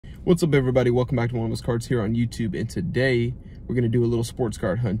What's up, everybody? Welcome back to One of Us Cards here on YouTube, and today we're going to do a little sports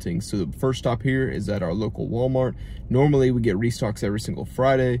card hunting. So the first stop here is at our local Walmart. Normally we get restocks every single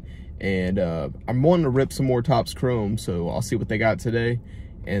Friday, and I'm wanting to rip some more TOPPS Chrome, so I'll see what they got today.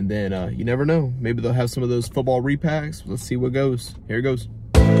 And then you never know, maybe they'll have some of those football repacks. Let's see what goes. Here it goes.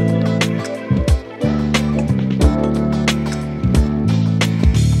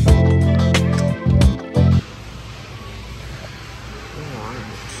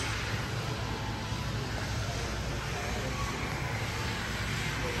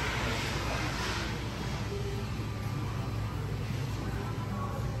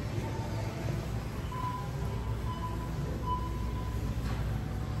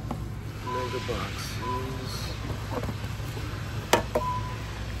 Mega boxes.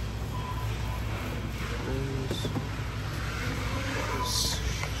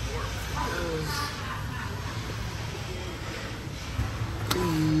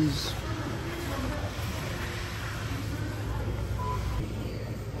 These.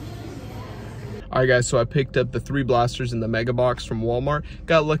 Alright guys, so I picked up the 3 blasters in the mega box from Walmart.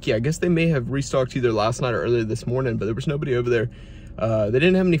 Got lucky. I guess they may have restocked either last night or earlier this morning, but there was nobody over there. They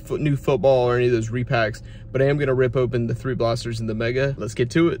didn't have any new football or any of those repacks, but I am going to rip open the 3 blasters in the mega. Let's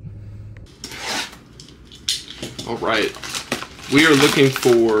get to it. All right, we are looking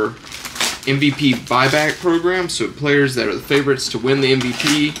for MVP buyback programs, so players that are the favorites to win the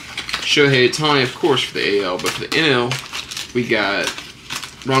MVP. Shohei Ohtani, of course, for the AL, but for the NL, we got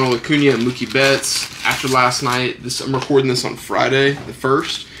Ronald Acuna and Mookie Betts. After last night, I'm recording this on Friday, the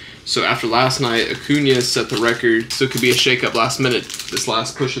 1st. So after last night, Acuna set the record, so it could be a shakeup last minute, this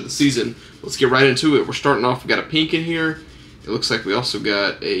last push of the season. Let's get right into it. We're starting off, we got a pink in here. It looks like we also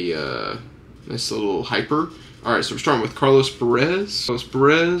got a nice little hyper. All right, so we're starting with Carlos Perez. Carlos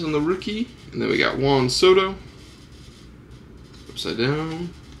Perez on the rookie. And then we got Juan Soto. Upside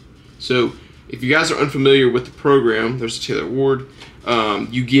down. So if you guys are unfamiliar with the program, there's Taylor Ward.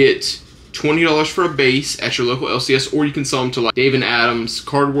 You get $20 for a base at your local LCS, or you can sell them to like Dave and Adams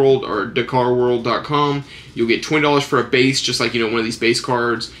Card World or DakarWorld.com. You'll get $20 for a base, just like, you know, one of these base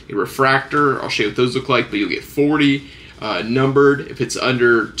cards. A refractor, I'll show you what those look like, but you'll get 40 numbered. If it's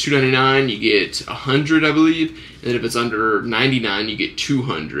under $2.99, you get 100, I believe. And then if it's under $99, you get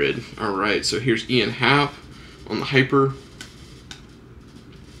 200. All right, so here's Ian Happ on the hyper.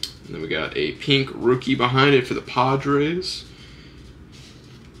 And then we got a pink rookie behind it for the Padres.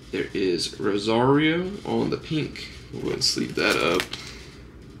 There is Rosario on the pink. We'll go ahead and sleeve that up.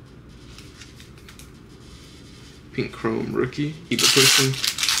 Pink chrome rookie. Keep it pushing.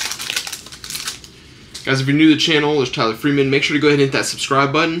 Guys, if you're new to the channel, there's Tyler Freeman. Make sure to go ahead and hit that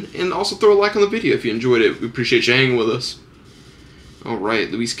subscribe button. And also throw a like on the video if you enjoyed it. We appreciate you hanging with us.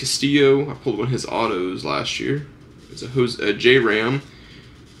 Alright, Luis Castillo. I pulled one of his autos last year. It's a J-Ram.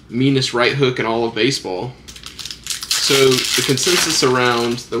 Meanest right hook in all of baseball. So the consensus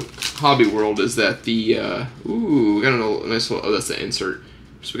around the hobby world is that the we got a nice little, oh, that's the insert.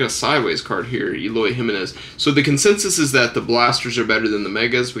 So we got a sideways card here, Eloy Jimenez. So the consensus is that the blasters are better than the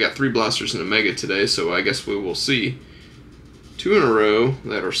megas. We got 3 blasters in a mega today, so I guess we will see 2 in a row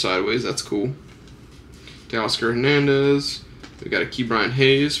that are sideways. That's cool. Teoscar Hernandez. We got a Key Brian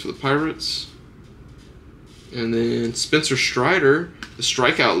Hayes for the Pirates, and then Spencer Strider, the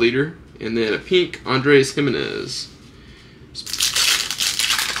strikeout leader, and then a pink Andres Jimenez.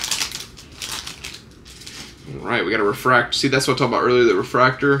 Alright, we got a refract. See, that's what I talked about earlier, the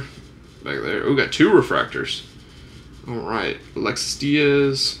refractor. Back there. Oh, we got 2 refractors. Alright, Alexis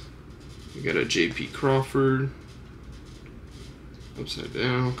Diaz. We got a JP Crawford. Upside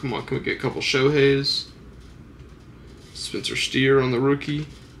down. Come on, can we get a couple Shoheis? Spencer Steer on the rookie.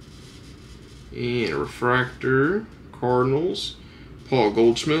 And a refractor. Cardinals. Paul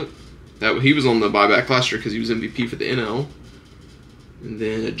Goldschmidt. He was on the buyback last year because he was MVP for the NL. And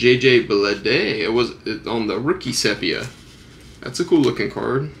then a JJ Belede. It was on the rookie sepia. That's a cool looking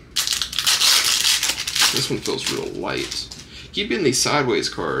card. This one feels real light. Keep getting these sideways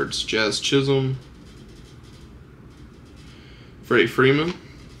cards. Jazz Chisholm. Freddie Freeman.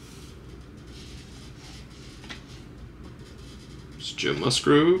 It's Joe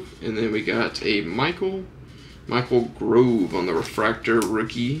Musgrove. And then we got a Michael Grove on the refractor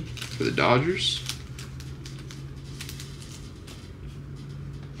rookie for the Dodgers.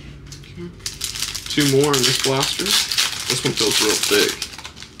 Okay. 2 more in this blaster. This one feels real thick.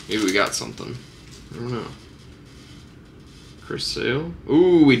 Maybe we got something. I don't know. Chris Sale.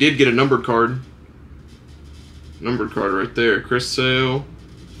 Ooh, we did get a numbered card. Numbered card right there. Chris Sale.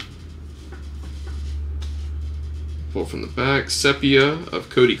 Pull from the back. Sepia of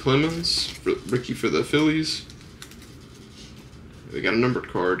Cody Clemens, rookie for the Phillies. We got a numbered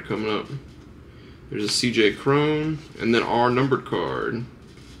card coming up. There's a CJ Crone, and then our numbered card.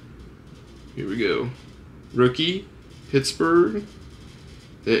 Here we go. Rookie, Pittsburgh.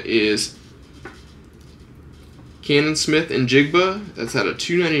 That is Cannon Smith and Jigba. That's out of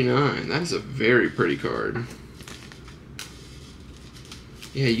 $2.99. That is a very pretty card.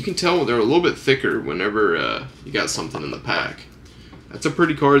 Yeah, you can tell they're a little bit thicker whenever you got something in the pack. That's a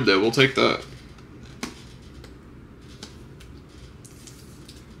pretty card, though. We'll take that.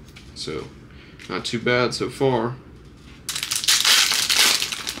 So, not too bad so far.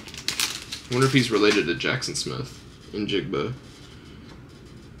 I wonder if he's related to Jackson Smith and Jigba.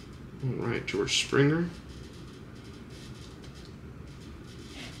 Alright, George Springer.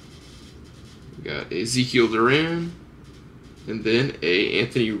 We got Ezekiel Duran. And then a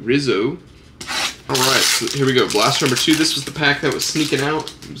Anthony Rizzo. Alright, so here we go. Blast number 2. This was the pack that was sneaking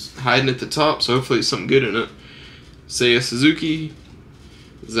out. It was hiding at the top, so hopefully there's something good in it. Seiya Suzuki.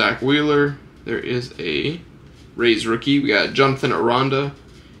 Zach Wheeler. There is a Rays rookie. We got Jonathan Aranda.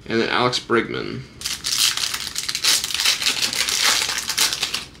 And then Alex Bregman.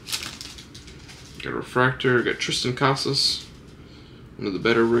 Got a refractor. Got Tristan Casas. One of the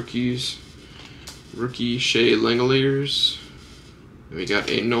better rookies. Rookie Shea Langoliers. And we got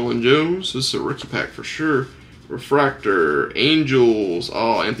a Nolan Jones. This is a rookie pack for sure. Refractor. Angels.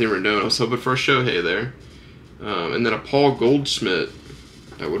 Oh, Anthony Rendon. I was hoping for a Shohei there. And then a Paul Goldschmidt.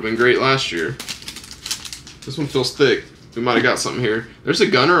 That would have been great last year. This one feels thick. We might have got something here. There's a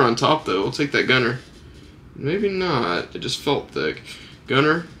Gunner on top, though. We'll take that Gunner. Maybe not. It just felt thick.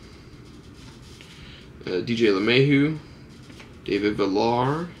 Gunner. DJ LeMahieu. David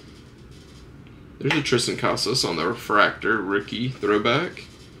Villar. There's a Tristan Casas on the refractor, rookie throwback.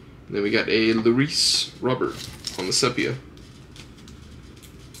 And then we got a Luis Robert on the sepia.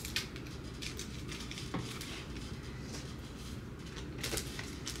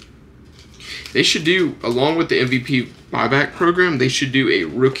 They should do, along with the MVP buyback program, they should do a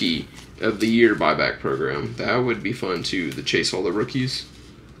Rookie of the Year buyback program. That would be fun too, to chase all the rookies.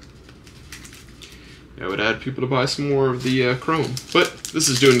 That would add people to buy some more of the Chrome. But this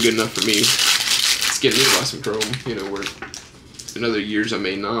is doing good enough for me. It's getting me to buy some Chrome, you know, where in other years I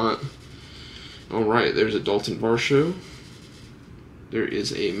may not. Alright, there's a Dalton Varsho. There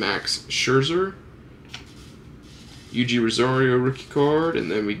is a Max Scherzer. UG Rosario rookie card. And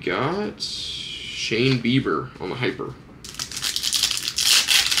then we got Shane Bieber on the Hyper.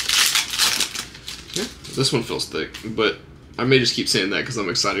 Yeah, this one feels thick, but I may just keep saying that because I'm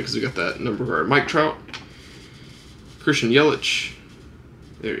excited because we got that number card. Mike Trout. Christian Yelich.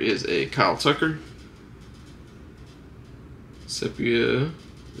 There is a Kyle Tucker. Sepia.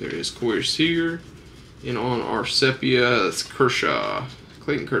 There is Coyer Seager. And on our sepia, that's Kershaw.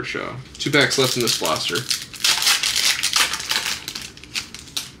 Clayton Kershaw. 2 packs left in this blaster.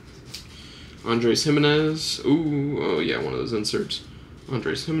 Andres Jimenez. Ooh, oh yeah, one of those inserts.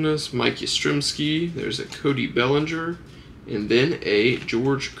 Andres Jimenez. Mike Yastrzemski. There's a Cody Bellinger. And then a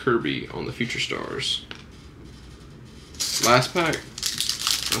George Kirby on the Future Stars. Last pack.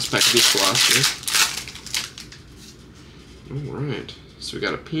 Last pack of this blaster. Alright. So we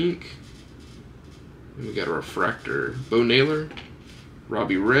got a pink. And we got a refractor. Bo Naylor.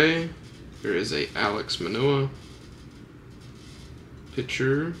 Robbie Ray. There is a Alex Manoah.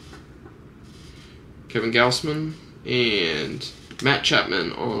 Pitcher. Kevin Gausman. And Matt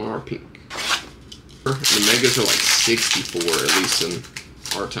Chapman on our pink. The megas are like 64, at least in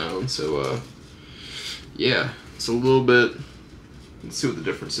our town. So, yeah, it's a little bit. Let's see what the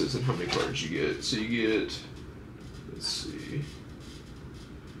difference is and how many cards you get. So you get, let's see,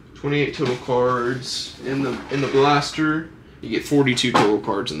 28 total cards in the blaster. You get 42 total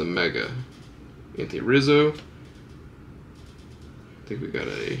cards in the mega. Anthony Rizzo. I think we got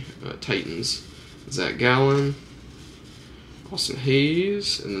a Titans. Zach Gallen. Austin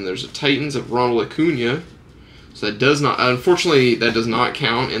Hayes, and then there's a Titans of Ronald Acuna. So that does not, unfortunately, that does not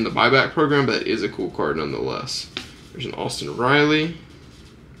count in the buyback program, but that is a cool card nonetheless. There's an Austin Riley.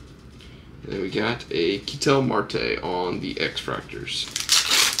 And then we got a Ketel Marte on the X-Fractors.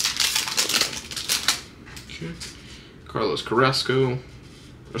 Okay. Carlos Carrasco.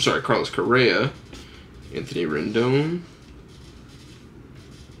 Or sorry, Carlos Correa. Anthony Rendon.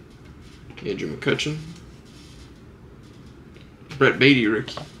 Andrew McCutchen. Brett Beatty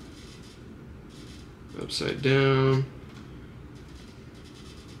rookie. Upside down.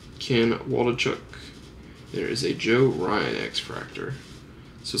 Ken Waldichuk. There is a Joe Ryan X-Fractor.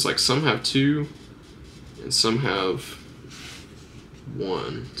 So it's like some have 2 and some have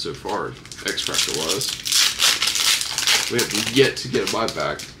 1 so far, X-Fractor wise. We have yet to get a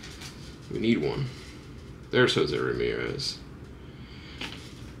buyback. We need one. There's Jose Ramirez.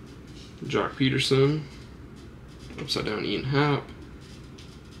 Jock Peterson, upside down Ian Happ,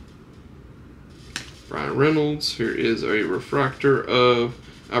 Brian Reynolds. Here is a refractor of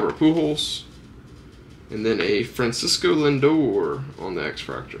Albert Pujols, and then a Francisco Lindor on the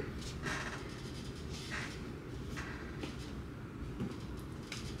X-Fractor.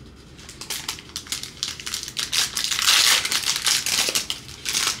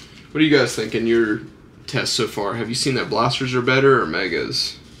 What do you guys think in your test so far? Have you seen that blasters are better or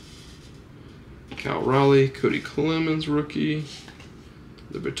megas? Cal Raleigh, Cody Clemens rookie,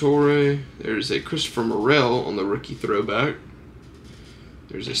 Liberatore. There's a Christopher Morel on the rookie throwback.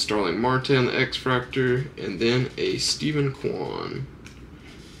 There's a Starling Marte on the X-Fractor, and then a Stephen Kwan.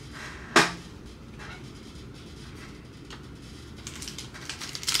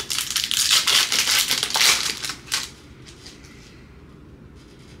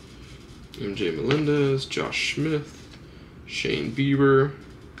 MJ Melendez, Josh Smith, Shane Bieber,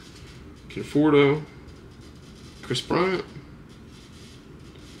 Conforto, Chris Bryant,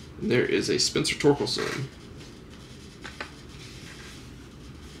 and there is a Spencer Torkelson.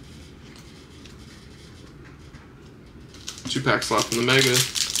 Two packs left in the Mega.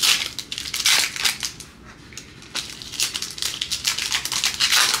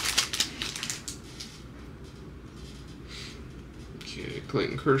 Okay,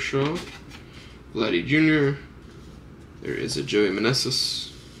 Clayton Kershaw, Vladdy Jr. There is a Joey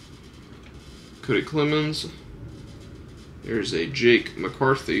Meneses, Cody Clemens. There's a Jake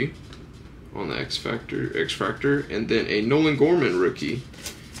McCarthy on the X-Fractor, and then a Nolan Gorman rookie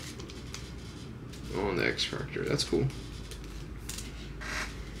on the X-Fractor. That's cool.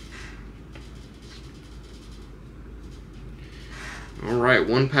 Alright,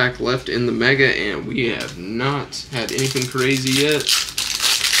 one pack left in the Mega, and we have not had anything crazy yet.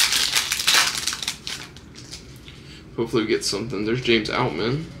 Hopefully we get something. There's James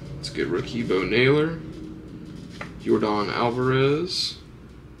Outman. It's a good rookie. Bo Naylor. Jordan Alvarez.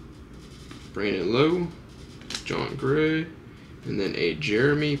 Brandon Lowe. John Gray. And then a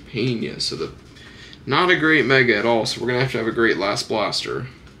Jeremy Pena. So not a great Mega at all, so we're going to have a great last blaster.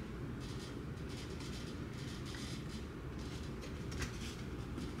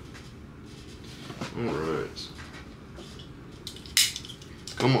 Alright.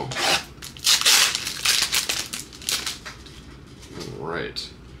 Come on. Alright.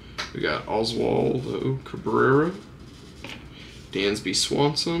 We got Oswaldo Cabrera, Dansby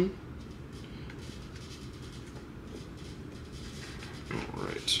Swanson.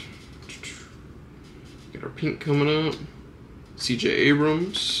 Alright. Got our pink coming up. CJ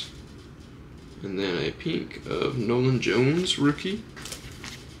Abrams. And then a pink of Nolan Jones, rookie.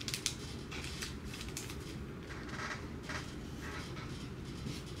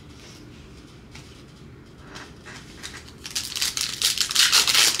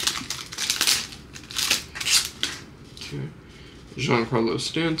 Giancarlo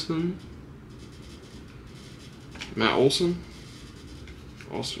Stanton, Matt Olson,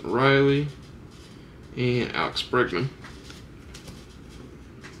 Austin Riley, and Alex Bregman.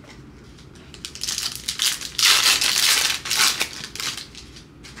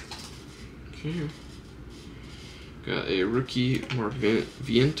 Okay. Got a rookie, Mark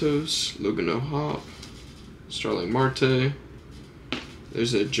Vientos, Logan O'Hoppe, Starling Marte.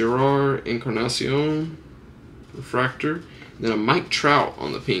 There's a Gerard Encarnacion refractor. And then a Mike Trout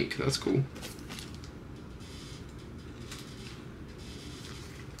on the pink. That's cool.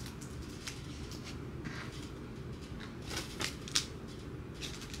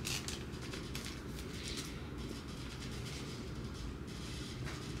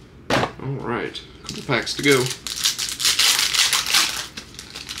 Alright, a couple packs to go.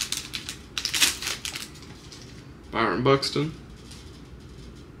 Byron Buxton.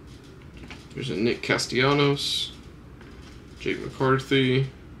 There's a Nick Castellanos. Jake McCarthy,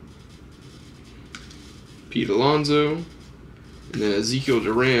 Pete Alonso, and then Ezekiel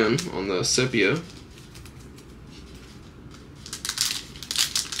Duran on the Sepia.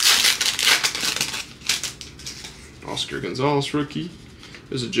 Oscar Gonzalez rookie.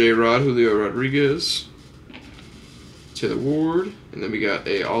 There's a J-Rod, Julio Rodriguez, Taylor Ward, and then we got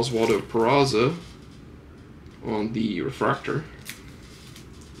a Oswaldo Peraza on the refractor.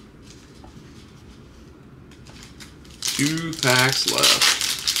 Two packs left.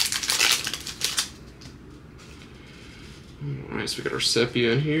 Alright, so we got our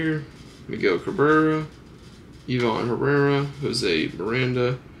Sepia in here. Miguel Cabrera, Ivan Herrera, Jose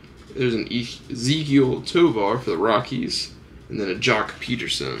Miranda. There's an Ezekiel Tovar for the Rockies. And then a Jock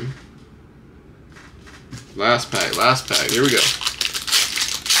Peterson. Last pack. Here we go.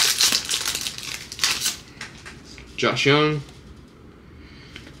 Josh Young.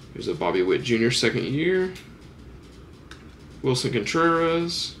 There's a Bobby Witt Jr. second year. Wilson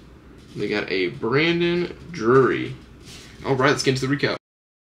Contreras. They got a Brandon Drury. All right, let's get into the recap.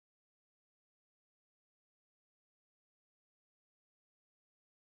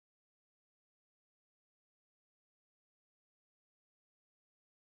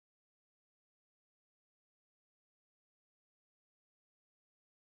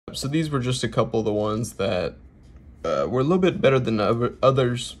 So these were just a couple of the ones that were a little bit better than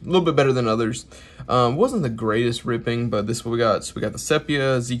others. Wasn't the greatest ripping, but this is what we got. So we got the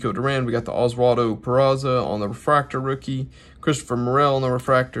Sepia, Zico Duran, we got the Oswaldo Peraza on the refractor rookie, Christopher Morel on the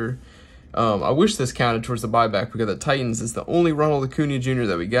refractor. I wish this counted towards the buyback. We got the Titans. It's the only Ronald Acuna Jr.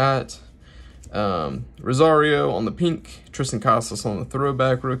 that we got. Rosario on the pink, Tristan Casas on the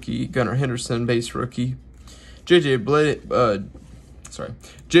throwback rookie, Gunnar Henderson base rookie, JJ Bleday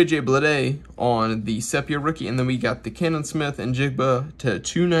on the Sepia rookie, and then we got the Cannon Smith and Jigba to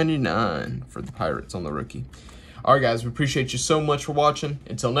 299 for the Pirates on the rookie. All right, guys, we appreciate you so much for watching.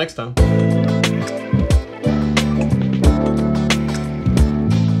 Until next time.